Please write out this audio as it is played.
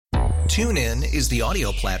TuneIn is the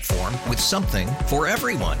audio platform with something for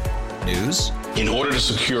everyone. News. In order to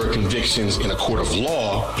secure convictions in a court of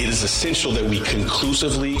law, it is essential that we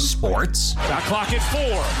conclusively. Sports. Got clock at 4.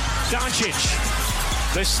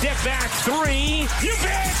 Doncic. The step back 3. You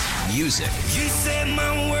bet. Music. You set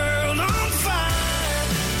my world on fire.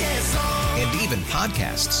 Yes, and even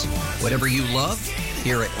podcasts. Whatever you love,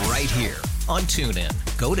 hear it right here on TuneIn.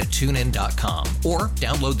 Go to TuneIn.com or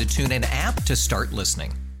download the TuneIn app to start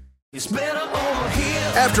listening. It's better over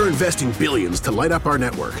here. After investing billions to light up our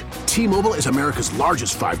network, T-Mobile is America's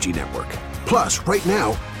largest 5G network. Plus, right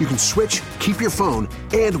now, you can switch, keep your phone,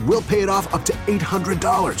 and we'll pay it off up to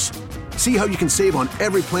 $800. See how you can save on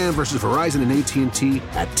every plan versus Verizon and AT&T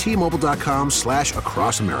at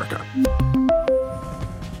T-Mobile.com/across America.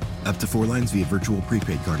 Up to 4 lines via virtual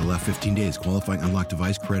prepaid card. Allow 15 days. Qualifying unlocked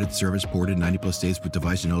device credit. Service ported 90-plus states with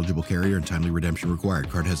device and eligible carrier and timely redemption required.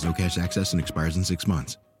 Card has no cash access and expires in 6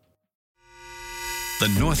 months. The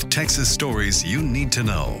North Texas stories you need to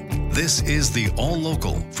know. This is the All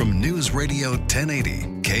Local from News Radio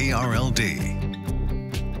 1080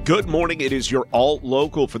 KRLD. Good morning. It is your All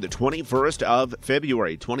Local for the 21st of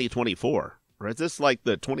February, 2024. Or is this like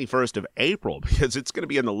the 21st of April? Because it's going to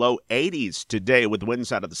be in the low 80s today with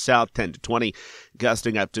winds out of the south 10 to 20,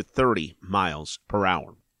 gusting up to 30 miles per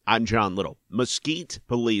hour. I'm John Little. Mesquite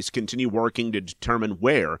police continue working to determine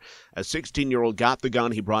where a 16-year-old got the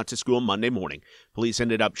gun he brought to school Monday morning. Police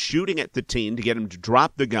ended up shooting at the teen to get him to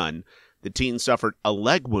drop the gun. The teen suffered a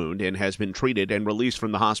leg wound and has been treated and released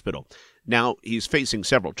from the hospital. Now he's facing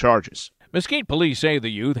several charges. Mesquite police say the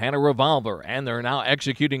youth had a revolver, and they're now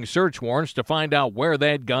executing search warrants to find out where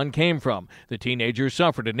that gun came from. The teenager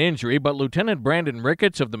suffered an injury, but Lieutenant Brandon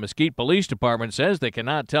Ricketts of the Mesquite Police Department says they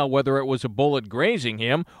cannot tell whether it was a bullet grazing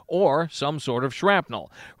him or some sort of shrapnel.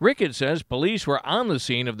 Ricketts says police were on the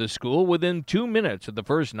scene of the school within 2 minutes of the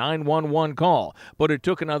first 911 call, but it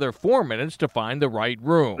took another 4 minutes to find the right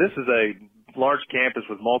room. This is a large campus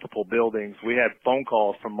with multiple buildings. We had phone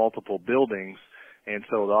calls from multiple buildings. And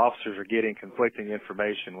so the officers are getting conflicting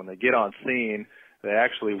information. When they get on scene, they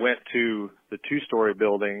actually went to the 2-story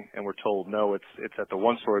building and were told, no, it's at the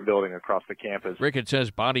 1-story building across the campus. Ricketts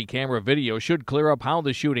says body camera video should clear up how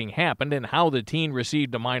the shooting happened and how the teen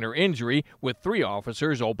received a minor injury, with 3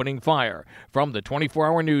 officers opening fire. From the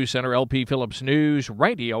 24-hour news center, LP Phillips News,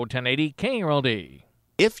 Radio 1080 KRLD.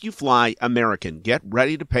 If you fly American, get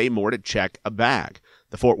ready to pay more to check a bag.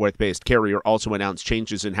 The Fort Worth-based carrier also announced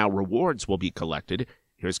changes in how rewards will be collected.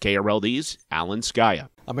 Here's KRLD's Alan Skaya.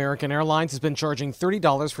 American Airlines has been charging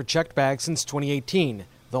 $30 for checked bags since 2018.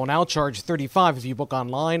 They'll now charge $35 if you book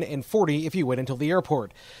online and $40 if you wait until the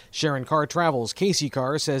airport. Sharon Carr Travels' Casey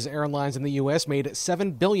Carr says airlines in the U.S. made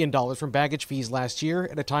 $7 billion from baggage fees last year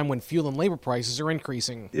at a time when fuel and labor prices are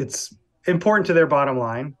increasing. It's important to their bottom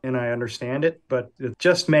line, and I understand it, but it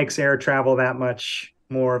just makes air travel that much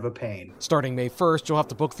more of a pain. Starting May 1st, you'll have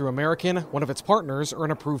to book through American, one of its partners, or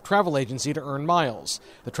an approved travel agency to earn miles.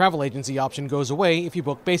 The travel agency option goes away if you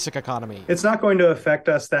book basic economy. It's not going to affect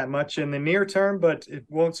us that much in the near term, but it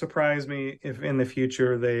won't surprise me if in the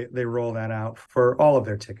future they roll that out for all of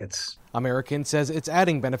their tickets. American says it's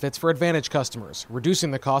adding benefits for Advantage customers,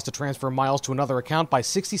 reducing the cost to transfer miles to another account by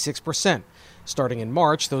 66%. Starting in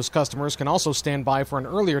March, those customers can also stand by for an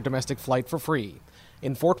earlier domestic flight for free.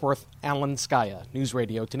 In Fort Worth, Alan Skaya, News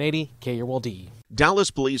Radio 1080 KRLD. Dallas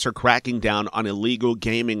police are cracking down on illegal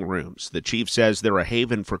gaming rooms. The chief says they're a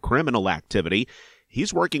haven for criminal activity.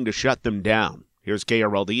 He's working to shut them down. Here's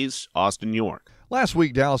KRLD's Austin York. Last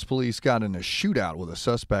week, Dallas police got in a shootout with a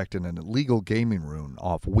suspect in an illegal gaming room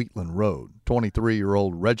off Wheatland Road.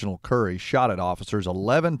 23-year-old Reginald Curry shot at officers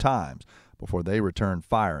 11 times before they returned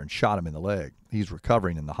fire and shot him in the leg. He's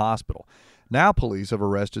recovering in the hospital. Now police have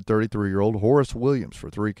arrested 33-year-old Horace Williams for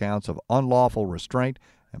 3 counts of unlawful restraint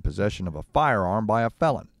and possession of a firearm by a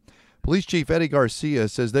felon. Police Chief Eddie Garcia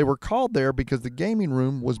says they were called there because the gaming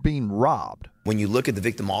room was being robbed. When you look at the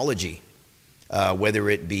victimology, whether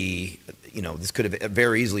it be, this could have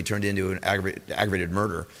very easily turned into an aggravated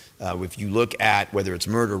murder. If you look at whether it's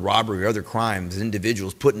murder, robbery, or other crimes,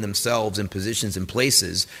 individuals putting themselves in positions and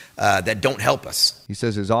places that don't help us. He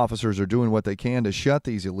says his officers are doing what they can to shut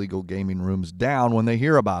these illegal gaming rooms down when they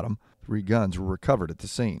hear about them. 3 guns were recovered at the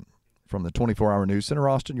scene. From the 24-hour News Center,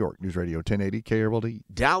 Austin York, News Radio 1080 KRLD.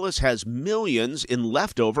 Dallas has millions in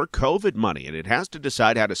leftover COVID money, and it has to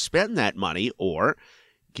decide how to spend that money or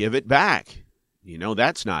give it back. You know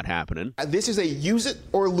that's not happening. This is a use it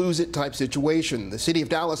or lose it type situation. The city of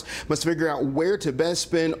Dallas must figure out where to best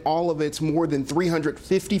spend all of its more than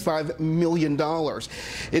 $355 million.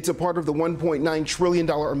 It's a part of the $1.9 trillion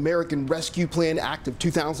American Rescue Plan Act of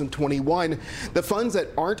 2021. The funds that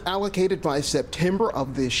aren't allocated by September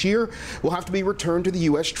of this year will have to be returned to the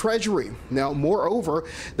U.S. Treasury. Now, moreover,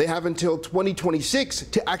 they have until 2026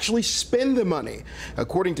 to actually spend the money.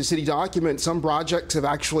 According to city documents, some projects have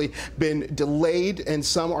actually been delayed and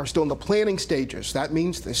some are still in the planning stages. That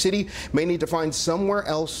means the city may need to find somewhere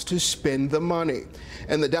else to spend the money.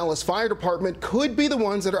 And the Dallas Fire Department could be the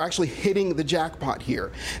ones that are actually hitting the jackpot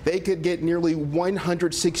here. They could get nearly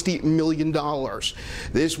 $160 million.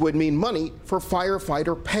 This would mean money for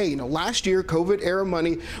firefighter pay. Now, last year, COVID-era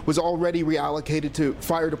money was already reallocated to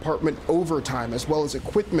fire department overtime as well as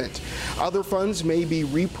equipment. Other funds may be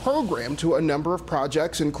reprogrammed to a number of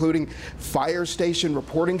projects, including fire station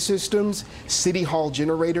reporting systems, city hall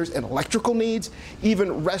generators and electrical needs,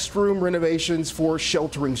 even restroom renovations for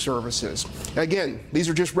sheltering services. Again, these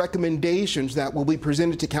are just recommendations that will be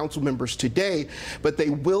presented to council members today, but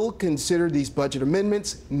they will consider these budget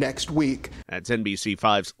amendments next week. That's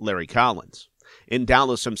NBC5's Larry Collins. In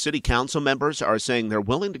Dallas, some city council members are saying they're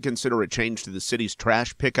willing to consider a change to the city's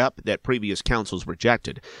trash pickup that previous councils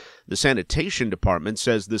rejected. The sanitation department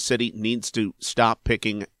says the city needs to stop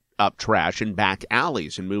picking up trash in back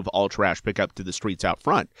alleys and move all trash pickup to the streets out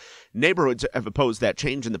front. Neighborhoods have opposed that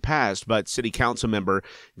change in the past, but City Council member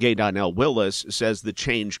Gay Donnell Willis says the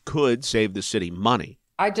change could save the city money.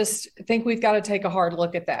 I just think we've got to take a hard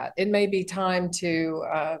look at that. It may be time to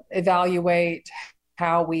evaluate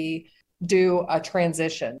how we do a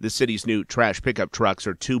transition. The city's new trash pickup trucks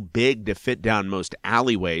are too big to fit down most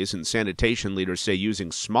alleyways, and sanitation leaders say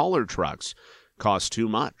using smaller trucks costs too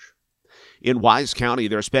much. In Wise County,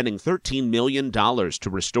 they're spending $13 million to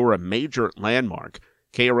restore a major landmark.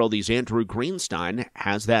 KRLD's Andrew Greenstein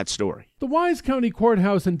has that story. The Wise County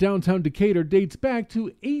Courthouse in downtown Decatur dates back to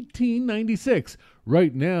 1896.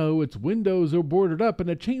 Right now, its windows are boarded up and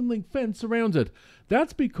a chain link fence surrounds it.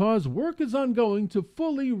 That's because work is ongoing to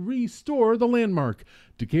fully restore the landmark.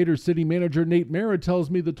 Decatur City Manager Nate Mara tells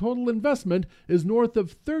me the total investment is north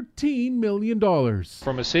of $13 million.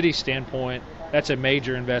 From a city standpoint, that's a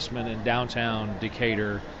major investment in downtown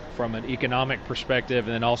Decatur from an economic perspective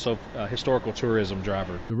and then also a historical tourism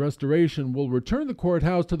driver. The restoration will return the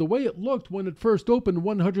courthouse to the way it looked when it first opened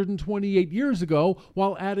 128 years ago,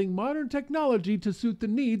 while adding modern technology to suit the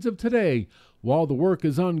needs of today. While the work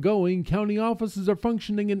is ongoing, county offices are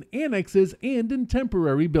functioning in annexes and in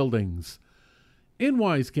temporary buildings. In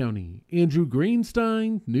Wise County, Andrew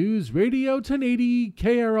Greenstein, News Radio 1080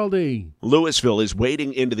 KRLD. Louisville is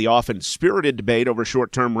wading into the often spirited debate over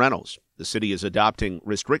short-term rentals. The city is adopting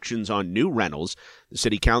restrictions on new rentals. The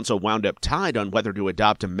city council wound up tied on whether to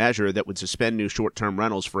adopt a measure that would suspend new short-term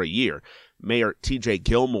rentals for a year. Mayor T.J.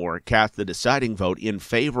 Gilmore cast the deciding vote in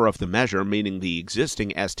favor of the measure, meaning the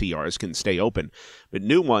existing STRs can stay open, but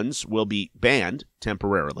new ones will be banned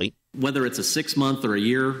temporarily. Whether it's a 6-month or a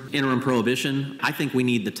year interim prohibition, I think we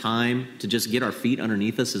need the time to just get our feet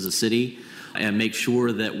underneath us as a city and make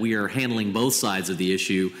sure that we are handling both sides of the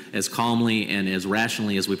issue as calmly and as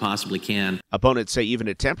rationally as we possibly can. Opponents say even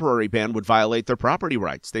a temporary ban would violate their property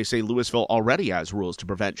rights. They say Louisville already has rules to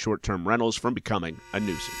prevent short-term rentals from becoming a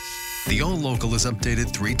nuisance. The All Local is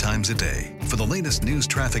updated 3 times a day. For the latest news,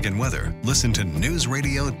 traffic, and weather, listen to News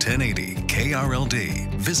Radio 1080 KRLD.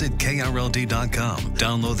 Visit KRLD.com,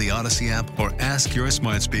 download the Odyssey app, or ask your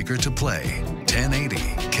smart speaker to play 1080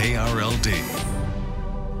 KRLD.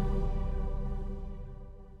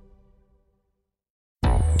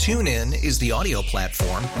 TuneIn is the audio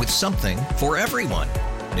platform with something for everyone.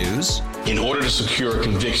 News. In order to secure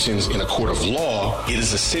convictions in a court of law, it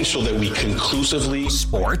is essential that we conclusively.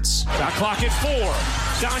 Sports. Shot clock at 4.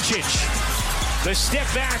 Doncic. The step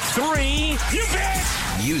back 3. You bet.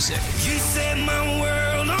 Music. You set my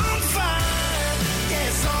world on fire.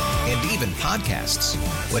 Yes, and even podcasts.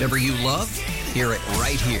 Whatever you love, hear it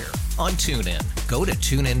right here on TuneIn. Go to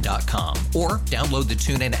TuneIn.com or download the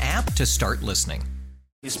TuneIn app to start listening.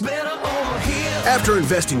 It's better over here. After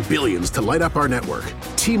investing billions to light up our network,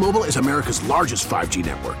 T-Mobile is America's largest 5G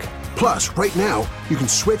network. Plus, right now, you can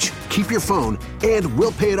switch, keep your phone, and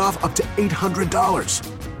we'll pay it off up to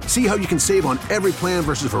 $800. See how you can save on every plan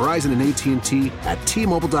versus Verizon and AT&T at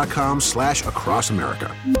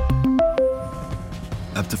T-Mobile.com/across-America.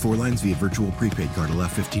 Up to 4 lines via virtual prepaid card. Allow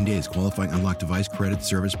 15 days. Qualifying unlocked device credit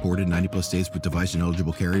service ported 90+ states with device and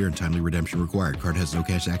eligible carrier and timely redemption required. Card has no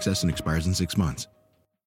cash access and expires in 6 months.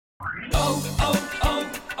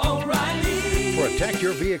 O'Reilly. For a Protect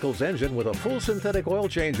your vehicle's engine with a full synthetic oil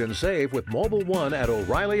change and save with Mobile One at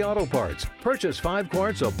O'Reilly Auto Parts. Purchase 5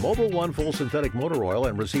 quarts of Mobile One full synthetic motor oil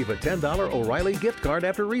and receive a $10 O'Reilly gift card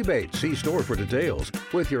after rebate. See store for details.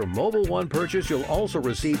 With your Mobile One purchase, you'll also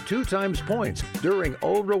receive 2 times points during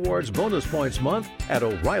O Rewards Bonus Points Month at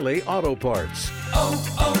O'Reilly Auto Parts.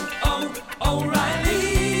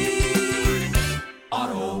 O'Reilly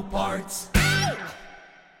Auto Parts.